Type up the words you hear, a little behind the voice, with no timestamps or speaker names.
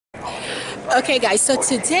Okay guys, so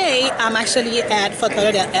today I'm actually at Fort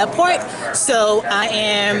Lauderdale Airport. So I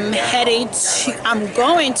am I'm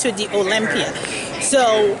going to the Olympia.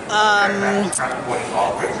 So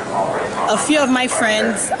a few of my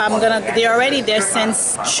friends, they're already there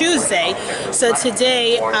since Tuesday. So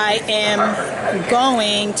today I am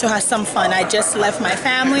going to have some fun. I just left my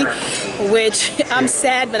family, which I'm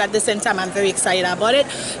sad, but at the same time I'm very excited about it.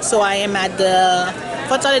 So I am at the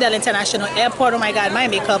Fort Lauderdale International Airport. Oh my god, my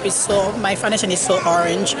makeup is my foundation is so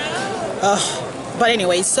orange. But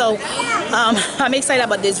anyway, so I'm excited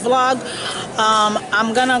about this vlog.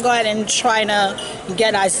 I'm gonna go ahead and try to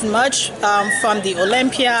get as much from the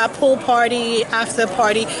Olympia pool party, after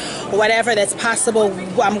party, whatever that's possible.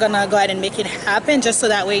 I'm gonna go ahead and make it happen, just so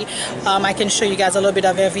that way I can show you guys a little bit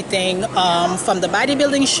of everything, from the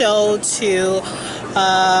bodybuilding show to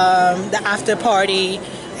the after party,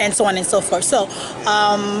 and so on and so forth. So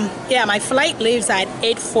yeah, my flight leaves at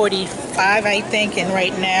 8:45 I think, and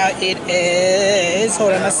right now it is,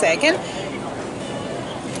 hold on a second,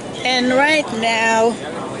 and right now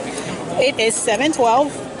it is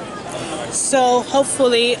 7:12. so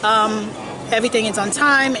hopefully everything is on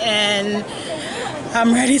time and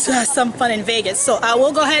I'm ready to have some fun in Vegas. So I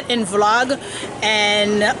will go ahead and vlog,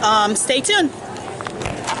 and stay tuned.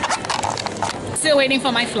 Still waiting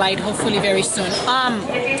for my flight, hopefully very soon.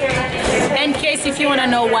 In case if you want to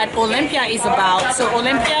know what Olympia is about, so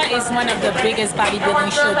Olympia is one of the biggest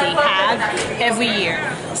bodybuilding shows they have every year.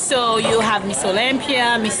 So you have Miss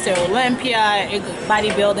Olympia, Mr. Olympia,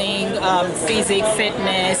 bodybuilding, physique,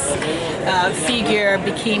 fitness, figure,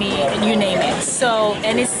 bikini, you name it. So,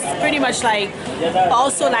 and it's pretty much like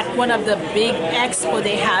also like one of the big expo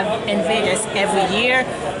they have in Vegas every year.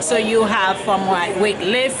 So you have from like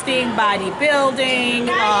weightlifting, bodybuilding,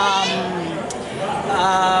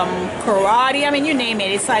 karate, I mean, you name it.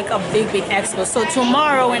 It's like a big expo. So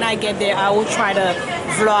tomorrow when I get there, I will try to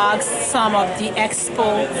vlog some of the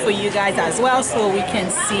expo for you guys as well, so we can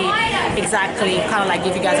see exactly, kind of like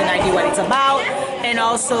give you guys an idea what it's about. And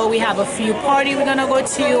also we have a few party we're gonna go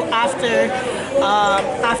to after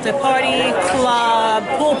party, club,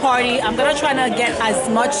 pool party. I'm gonna try to get as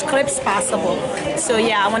much clips possible. So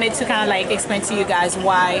yeah, I wanted to kind of like explain to you guys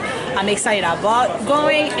why I'm excited about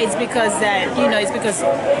going. It's because that, you know, it's because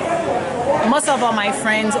most of all my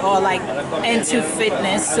friends are like into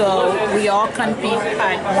fitness, so we all compete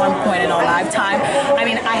at one point in our lifetime. I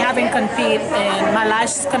mean, I haven't competed, and my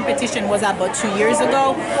last competition was about 2 years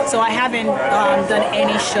ago, so I haven't done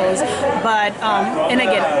any shows. But and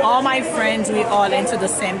again, all my friends, we all into the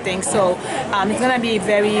same thing, so it's gonna be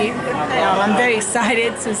very I'm very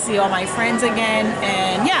excited to see all my friends again,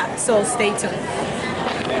 and yeah, so stay tuned.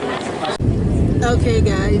 Okay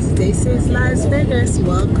guys, this is Las Vegas.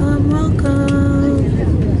 Welcome, welcome.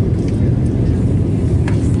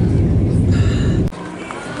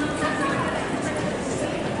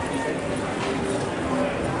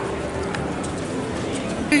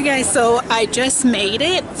 Okay guys, so I just made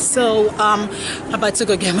it. So I'm about to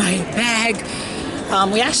go get my bag.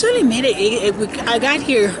 We actually made it. I got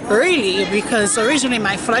here early because originally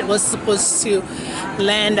my flight was supposed to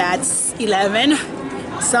land at 11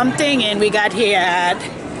 something, and we got here at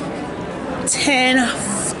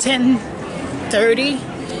 10:30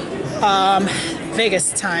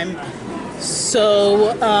 Vegas time.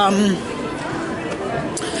 So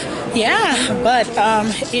yeah, but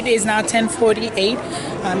it is now 10:48.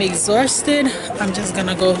 I'm exhausted. I'm just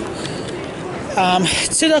gonna go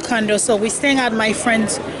to the condo. So we're staying at my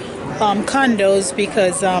friend's condos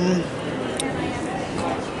because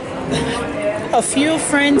a few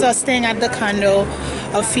friends are staying at the condo,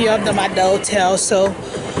 a few of them at the hotel. So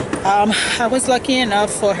I was lucky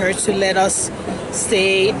enough for her to let us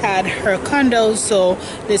stay at her condo. So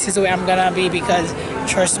this is where I'm gonna be, because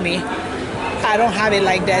trust me, I don't have it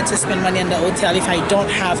like that to spend money in the hotel if I don't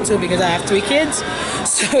have to, because I have 3 kids.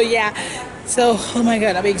 So yeah, so oh my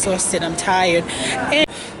god, I'm exhausted, I'm tired. And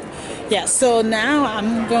yeah, so now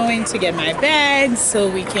I'm going to get my bag so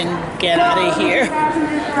we can get out of here.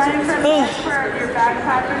 Oh.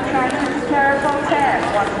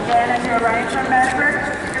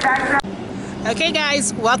 Okay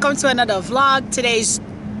guys, welcome to another vlog. Today's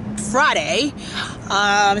Friday,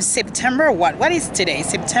 September what is today?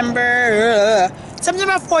 September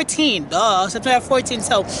 14th. September 14th.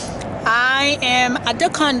 So I am at the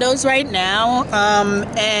condos right now,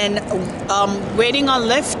 and waiting on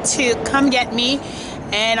Lyft to come get me,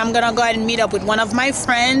 and I'm gonna go ahead and meet up with one of my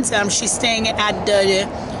friends. She's staying at the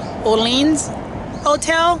Orleans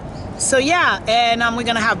Hotel. So yeah, and we're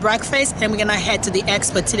gonna have breakfast, and we're gonna head to the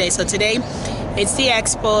Expo today. So today it's the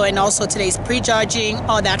Expo, and also today's pre-judging,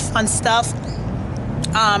 all that fun stuff.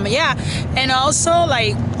 Yeah, and also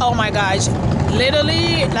like, oh my gosh,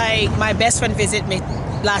 literally like my best friend visited me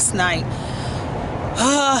last night.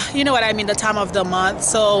 You know what I mean, the time of the month.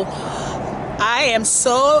 So I am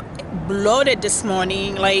so bloated this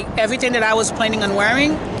morning. Like everything that I was planning on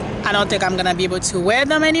wearing, I don't think I'm gonna be able to wear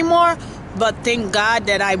them anymore. But thank God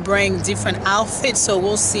that I bring different outfits, so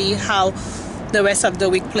we'll see how the rest of the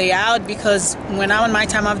week play out. Because when I'm on my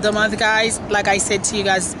time of the month, guys, like I said to you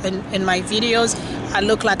guys in my videos, I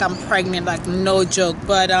look like I'm pregnant, like no joke.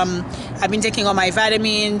 But I've been taking all my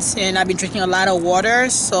vitamins and I've been drinking a lot of water,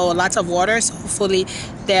 so lots of water. So hopefully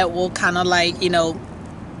that will kind of like, you know,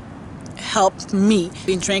 help me.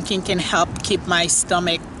 Been drinking can help keep my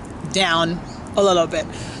stomach down a little bit.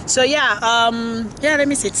 So yeah, yeah, let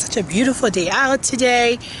me see. It's such a beautiful day out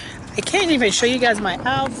today. I can't even show you guys my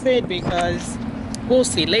outfit because we'll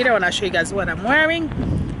see later when I show you guys what I'm wearing.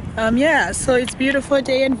 Yeah, so it's a beautiful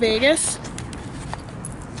day in Vegas.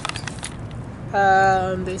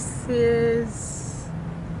 This is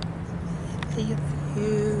the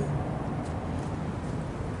view.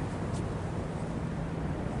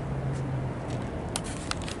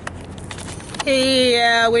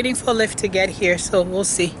 Yeah, waiting for Lyft to get here, so we'll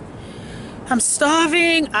see. I'm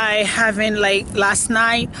starving. I haven't, like last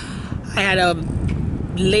night I had a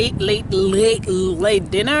late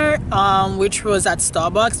dinner, which was at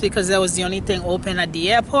Starbucks because that was the only thing open at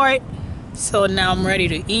the airport. So now I'm ready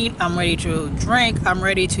to eat, I'm ready to drink, I'm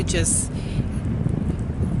ready to just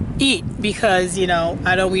eat because, you know,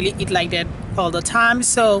 I don't really eat like that all the time.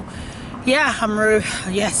 So yeah, I'm ready.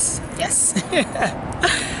 Yes.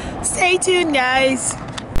 Stay tuned, guys.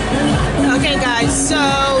 Okay guys, so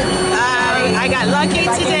I got lucky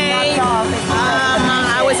today.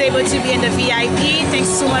 I was able to be in the VIP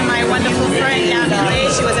thanks to my wonderful friend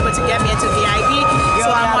Yamile. She was able to get me into VIP,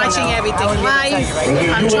 so I'm watching everything live.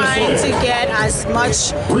 I'm trying to get as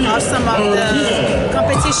much of some of the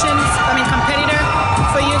competitor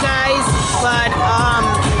for you guys, but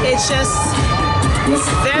it's just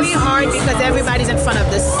very hard because everybody's in front of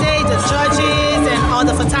the stage, the judges and all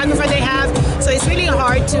the photographers they have, so it's really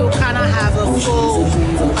hard to kind of have a full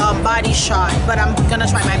body shot, but I'm gonna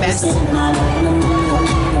try my best.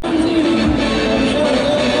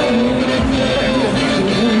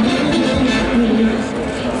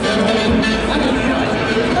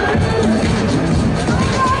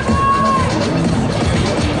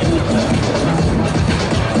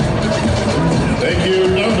 Thank you,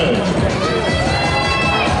 Norman.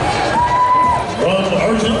 From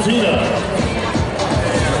Argentina,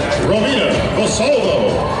 Romina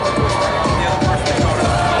Rosaldo.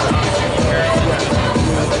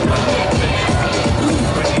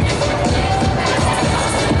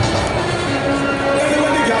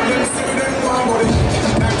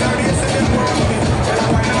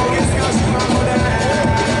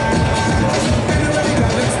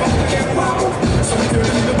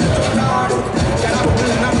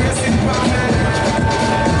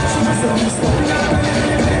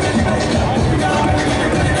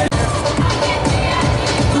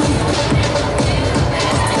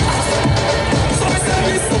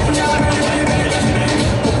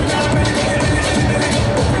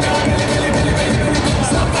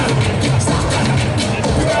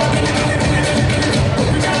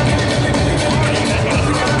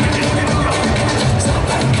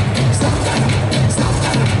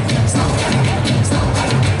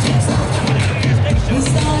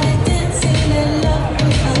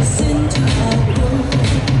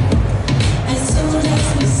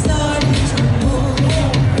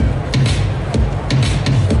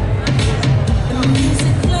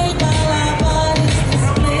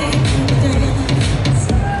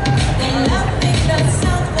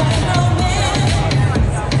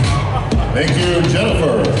 Thank you,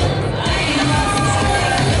 Jennifer.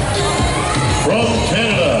 From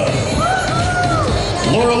Canada,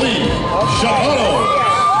 Laura Lee Shapiro.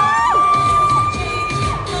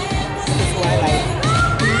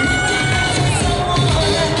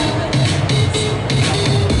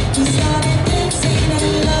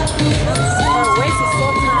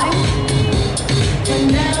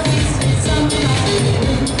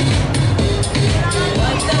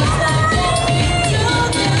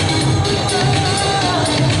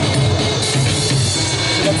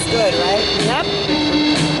 Good, right? Yep.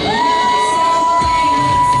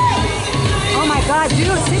 Oh my God,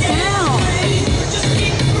 dude, sit down.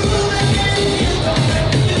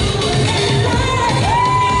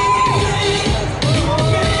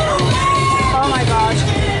 Oh my gosh.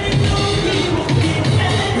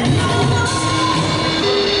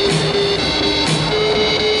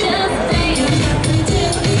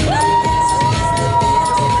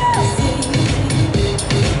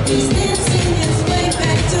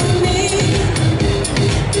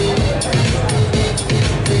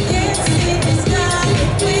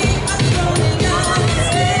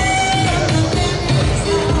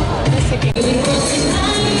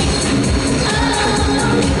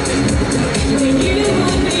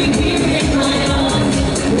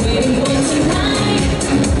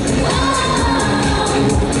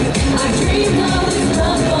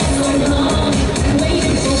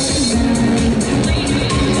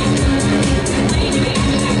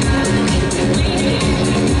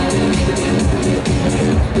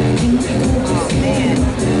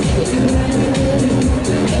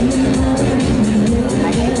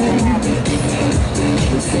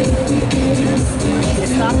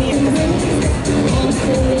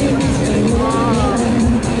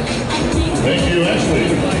 Thank you, Ashley.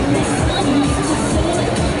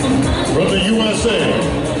 From the USA,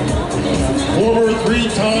 former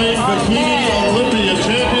three-time bikini Olympia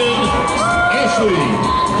champion, Ashley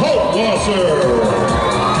Holtwasser.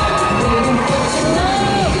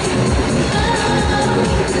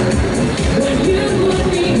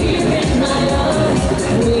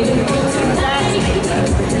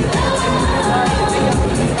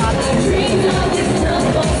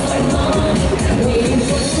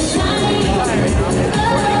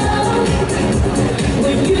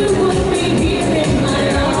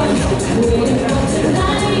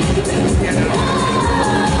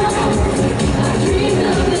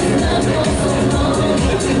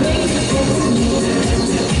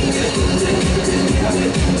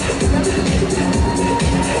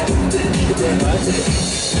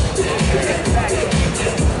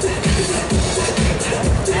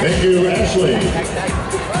 Thank you, Ashley.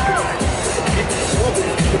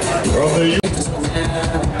 From the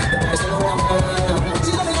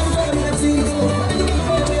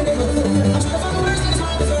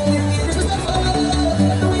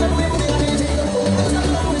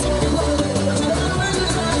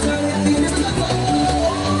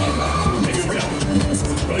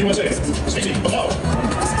USA, Stacey, hello.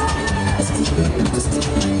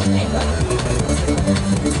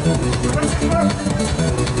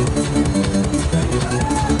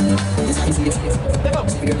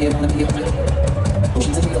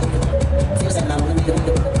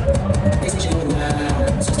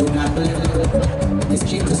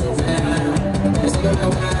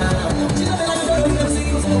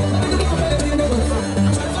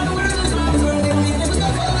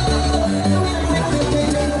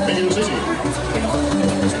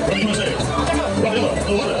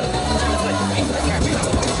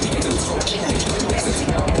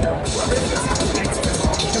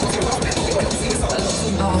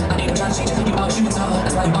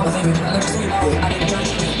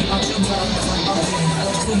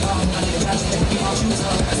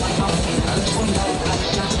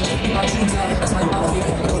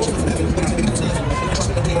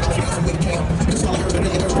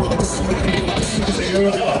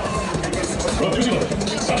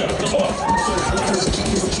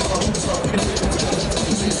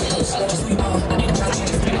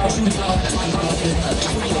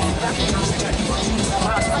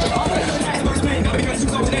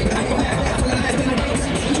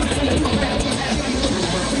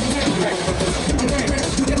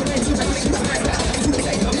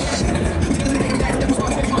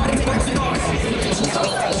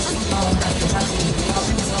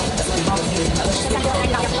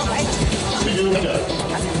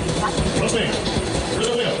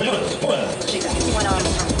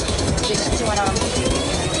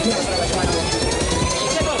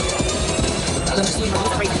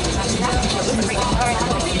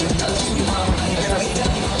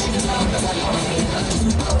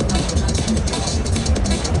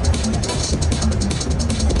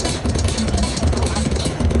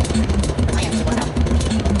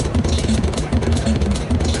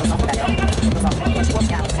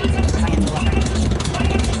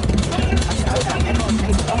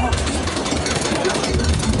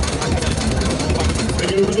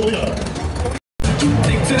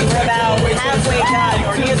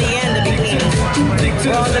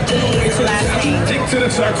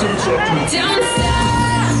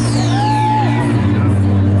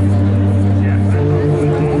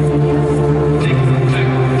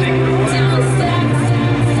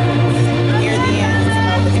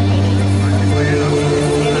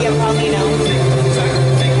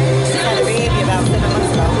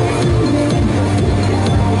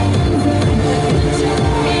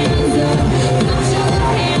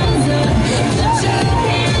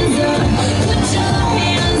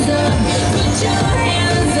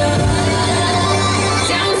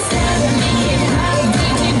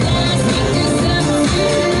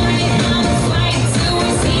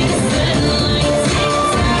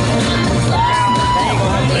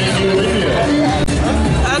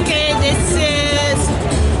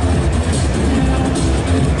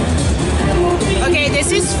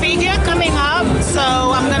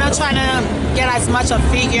 as much of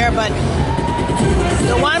figure, but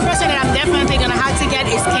the one person that I'm definitely gonna have to get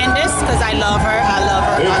is Candace because I love her. I love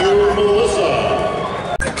her. Thank you, Melissa.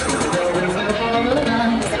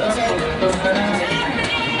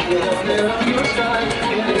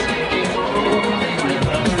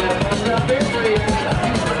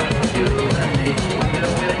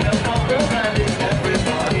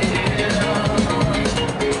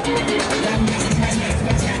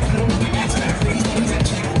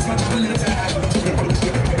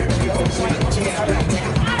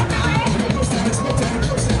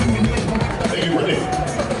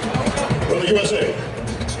 USA,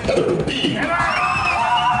 Heather B.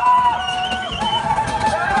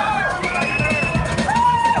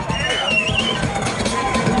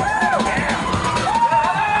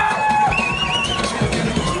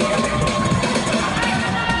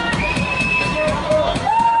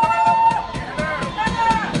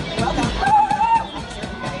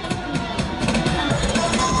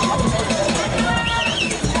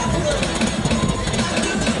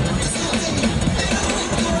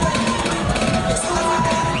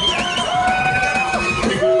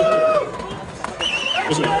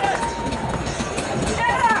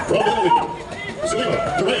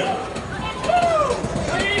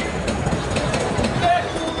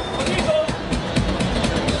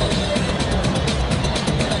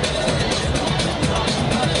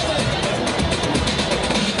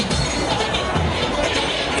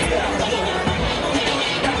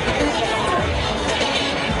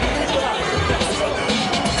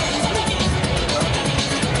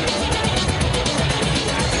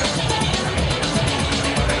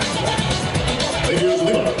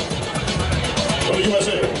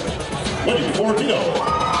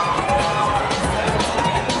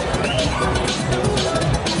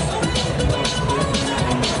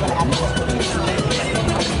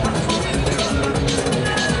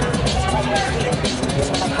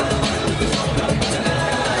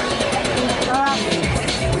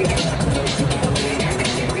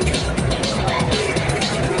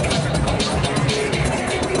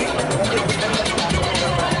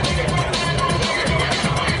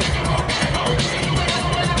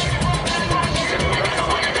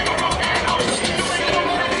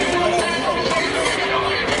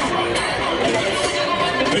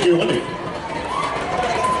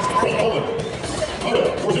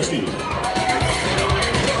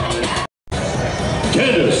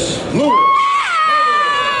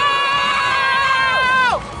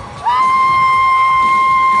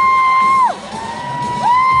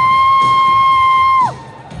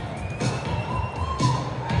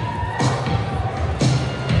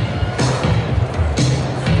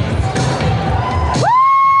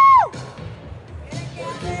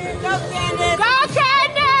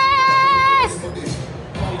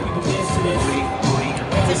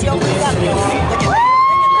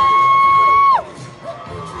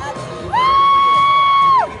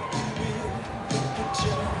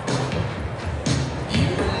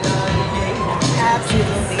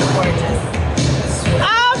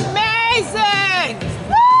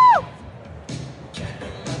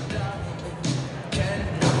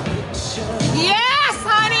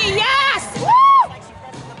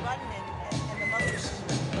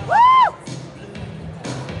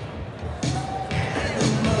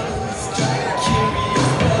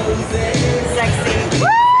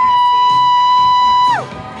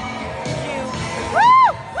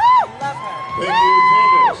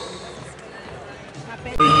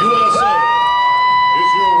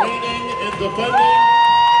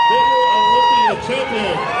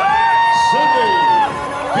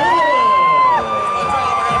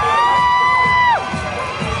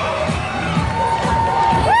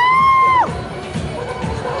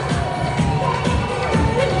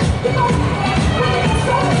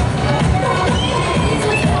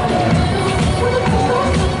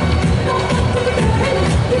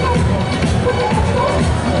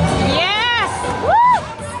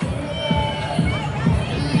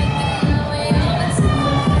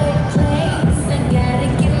 Gotta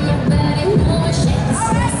get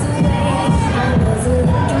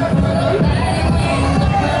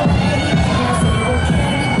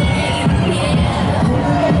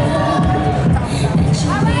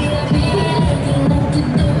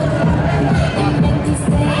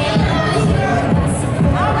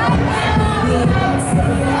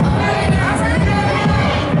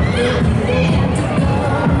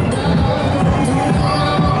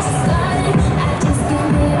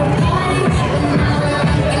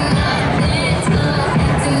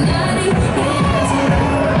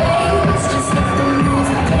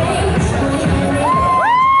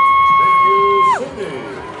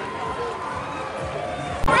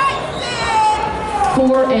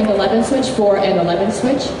 4 and 11 switch, 4 and 11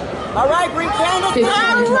 switch. All right, bring Candace. 15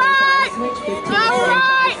 and 25 right. switch, 15 and 25 All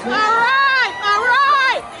right. switch. All right. All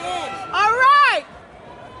right. All right.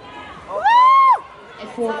 Woo! And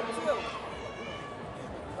 4,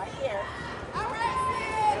 Right here.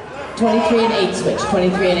 23 and 8 switch,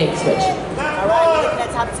 23 and 8 switch. All right, we're looking at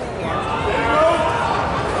top 2 here.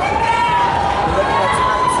 We're looking at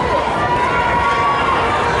top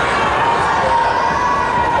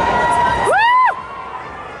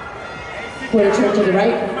 2. Quarter turn to the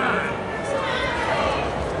right.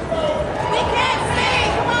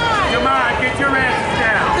 Come on, get your asses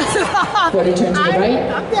down. Quarter turn to the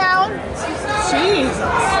right. I'm down. Jesus.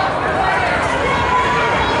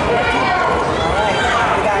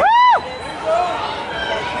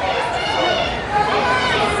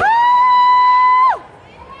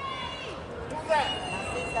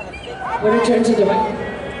 Quarter turn to the right.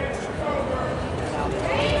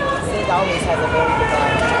 Sid always has a very good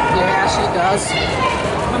eye. Yeah, she does.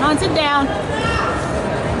 Come on, sit down.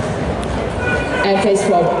 And face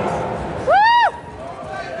forward. Woo!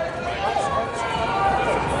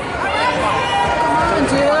 Come on,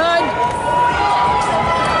 dude.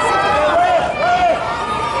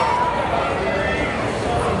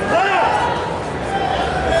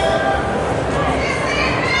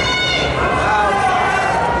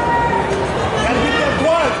 Gotta get that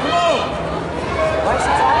quad, come on.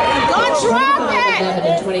 Don't drop 25, it. 11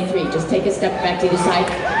 and 23. Just take a step back to the side.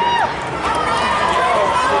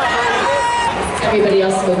 Everybody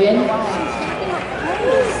else move in.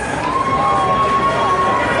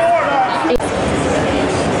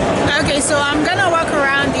 Okay, so I'm gonna walk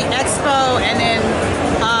around the expo and then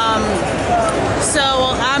so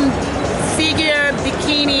I'm figure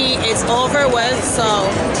bikini is over with, so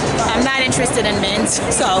I'm not interested in men's,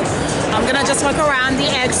 so I'm gonna just walk around the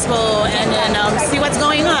expo and then see what's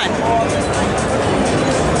going on.